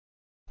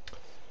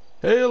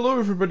Hey, hello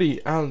everybody,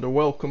 and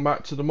welcome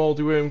back to the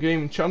MoldyWorm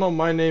gaming channel.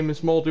 My name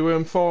is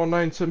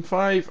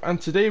MoldyWorm4975,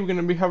 and today we're going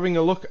to be having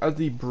a look at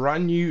the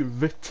brand new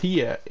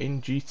Vetir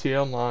in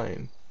GTA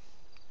Online.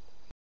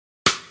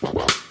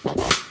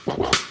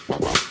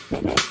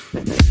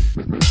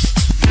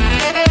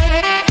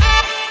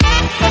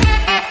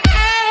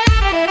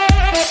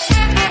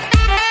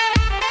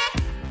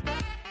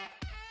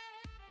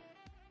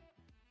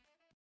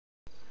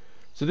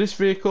 So this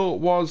vehicle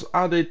was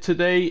added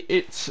today.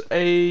 It's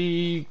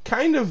a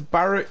kind of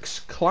barracks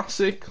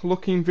classic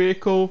looking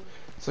vehicle.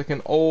 It's like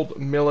an old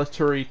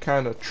military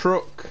kind of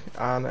truck,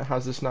 and it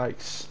has this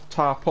nice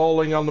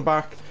tarpaulin on the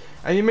back.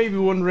 And you may be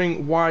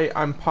wondering why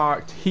I'm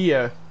parked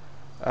here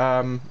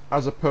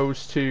as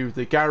opposed to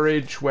the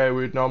garage where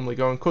we'd normally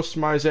go and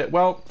customize it.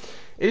 Well,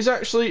 it's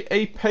actually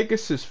a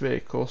Pegasus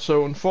vehicle,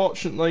 so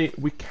unfortunately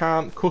we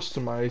can't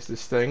customize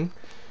this thing.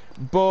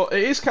 But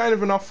it is kind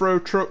of an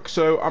off-road truck,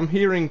 so I'm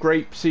here in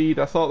Grapeseed.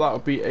 I thought that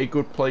would be a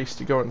good place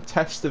to go and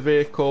test the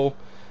vehicle.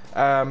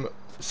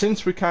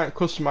 Since we can't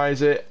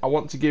customize it, I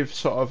want to give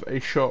sort of a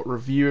short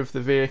review of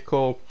the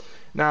vehicle.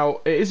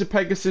 Now, it is a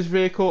Pegasus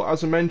vehicle,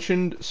 as I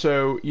mentioned,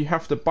 so you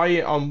have to buy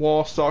it on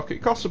Warstock.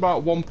 It costs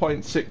about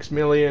 1.6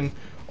 million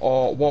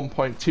or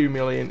 1.2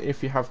 million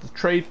if you have the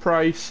trade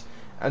price,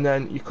 and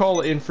then you call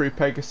it in through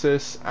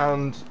Pegasus.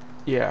 And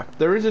yeah,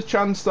 there is a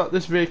chance that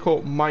this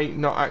vehicle might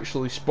not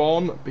actually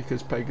spawn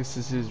because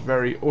Pegasus is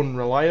very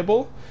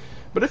unreliable.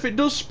 But if it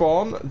does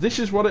spawn, this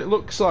is what it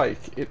looks like.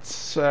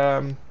 It's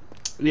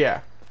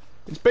yeah,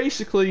 it's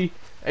basically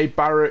a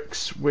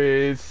barracks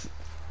with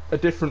a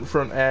different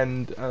front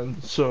end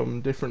and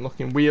some different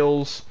looking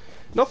wheels.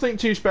 Nothing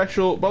too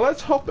special, but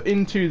let's hop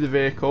into the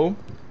vehicle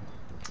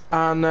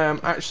and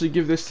actually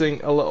give this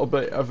thing a little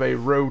bit of a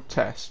road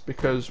test,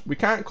 because we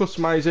can't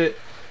customize it.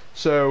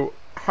 So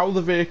how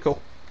the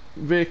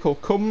vehicle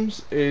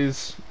comes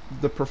is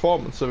the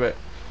performance of it.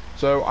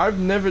 So I've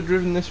never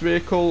driven this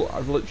vehicle.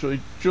 I've literally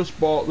just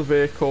bought the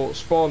vehicle,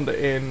 spawned it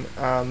in,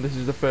 and this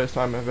is the first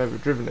time I've ever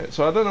driven it.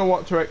 So I don't know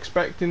what to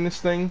expect in this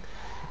thing.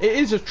 It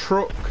is a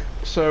truck,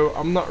 so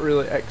I'm not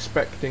really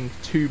expecting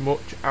too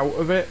much out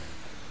of it.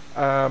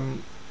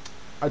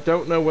 I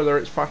don't know whether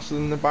it's faster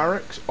than the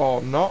barracks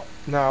or not.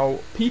 Now,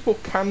 people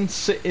can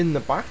sit in the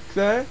back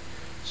there,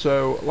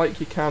 so like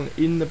you can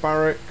in the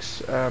barracks.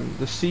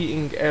 The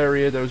seating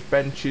area, those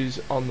benches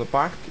on the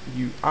back,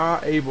 you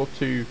are able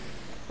to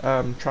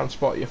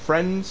transport your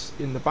friends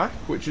in the back,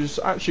 which is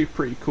actually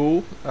pretty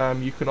cool.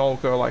 You can all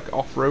go like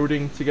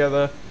off-roading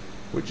together,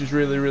 which is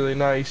really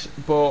nice.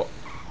 But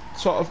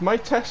sort of my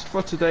test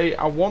for today,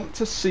 I want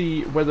to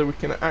see whether we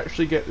can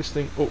actually get this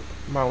thing up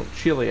Mount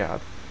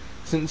Chiliad,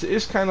 since it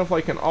is kind of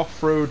like an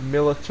off-road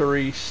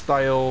military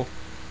style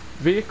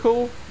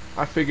vehicle.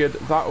 I figured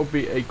that would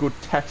be a good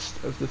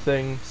test of the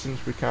thing,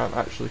 since we can't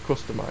actually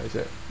customize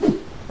it.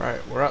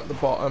 Right, we're at the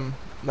bottom.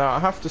 Now I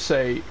have to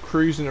say,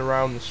 cruising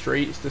around the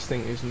streets, this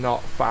thing is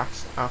not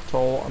fast at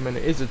all. I mean,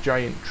 it is a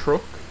giant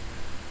truck,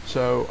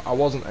 so I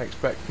wasn't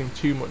expecting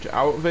too much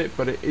out of it,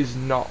 but it is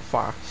not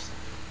fast.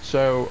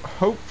 So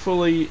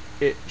hopefully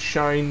it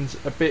shines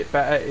a bit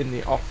better in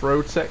the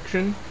off-road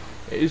section.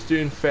 It is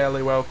doing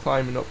fairly well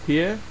climbing up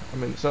here. I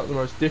mean, it's not the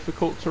most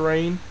difficult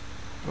terrain.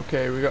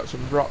 Okay, we got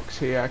some rocks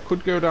here. I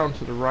could go down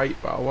to the right,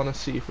 but I want to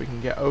see if we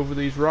can get over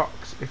these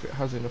rocks, if it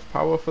has enough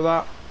power for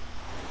that.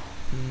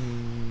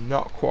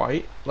 Not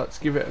quite. Let's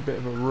give it a bit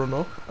of a run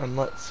up, and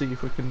let's see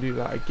if we can do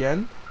that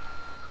again.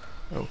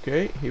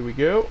 Okay, here we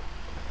go.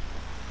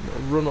 I'm going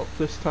to run up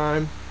this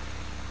time.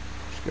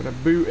 Just going to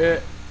boot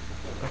it.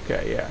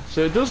 Okay, yeah.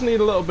 So it does need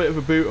a little bit of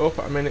a boot up.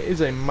 I mean, it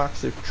is a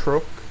massive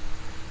truck.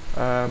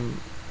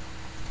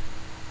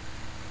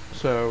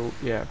 So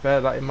yeah, bear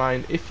that in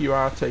mind. If you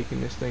are taking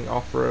this thing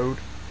off-road,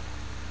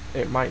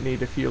 it might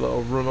need a few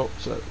little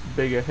run-ups at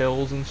bigger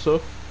hills and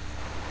stuff.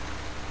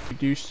 We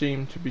do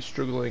seem to be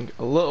struggling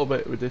a little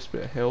bit with this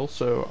bit of hill,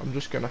 so I'm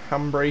just going to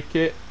handbrake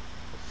it,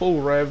 full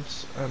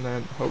revs, and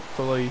then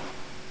hopefully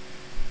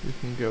we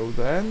can go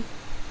then.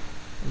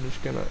 I'm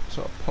just going to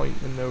sort of point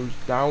the nose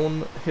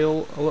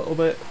downhill a little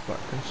bit. That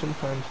can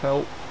sometimes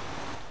help.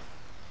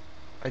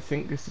 I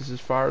think this is as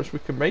far as we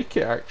can make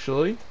it,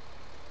 actually.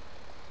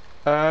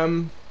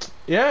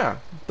 Yeah,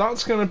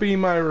 that's going to be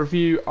my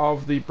review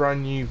of the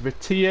brand new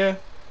Vetir,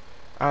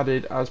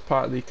 added as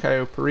part of the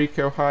Cayo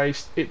Perico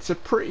heist. It's a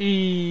pretty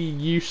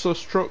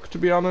useless truck, to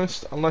be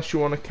honest, unless you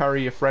want to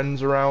carry your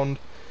friends around.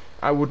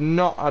 I would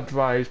not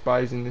advise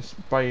buying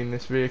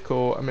this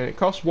vehicle. I mean, it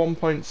costs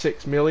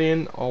 1.6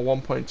 million or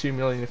 1.2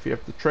 million if you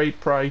have the trade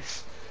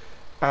price,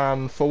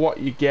 and for what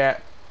you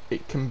get,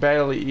 it can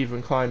barely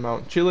even climb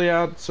Mount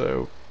Chiliad,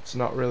 so it's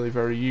not really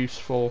very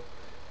useful.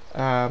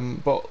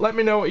 But let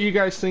me know what you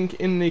guys think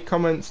in the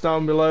comments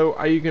down below.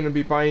 Are you going to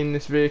be buying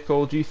this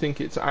vehicle? Do you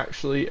think it's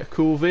actually a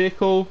cool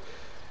vehicle?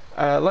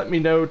 Let me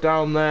know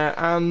down there.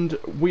 And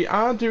we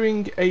are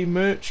doing a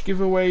merch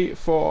giveaway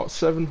for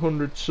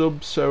 700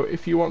 subs, so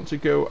if you want to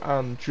go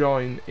and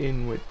join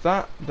in with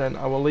that, then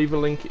I will leave a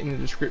link in the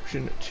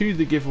description to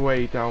the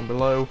giveaway down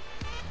below.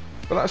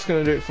 But that's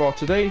going to do it for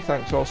today.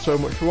 Thanks all so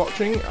much for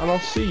watching, and I'll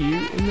see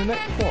you in the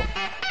next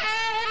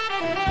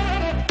one.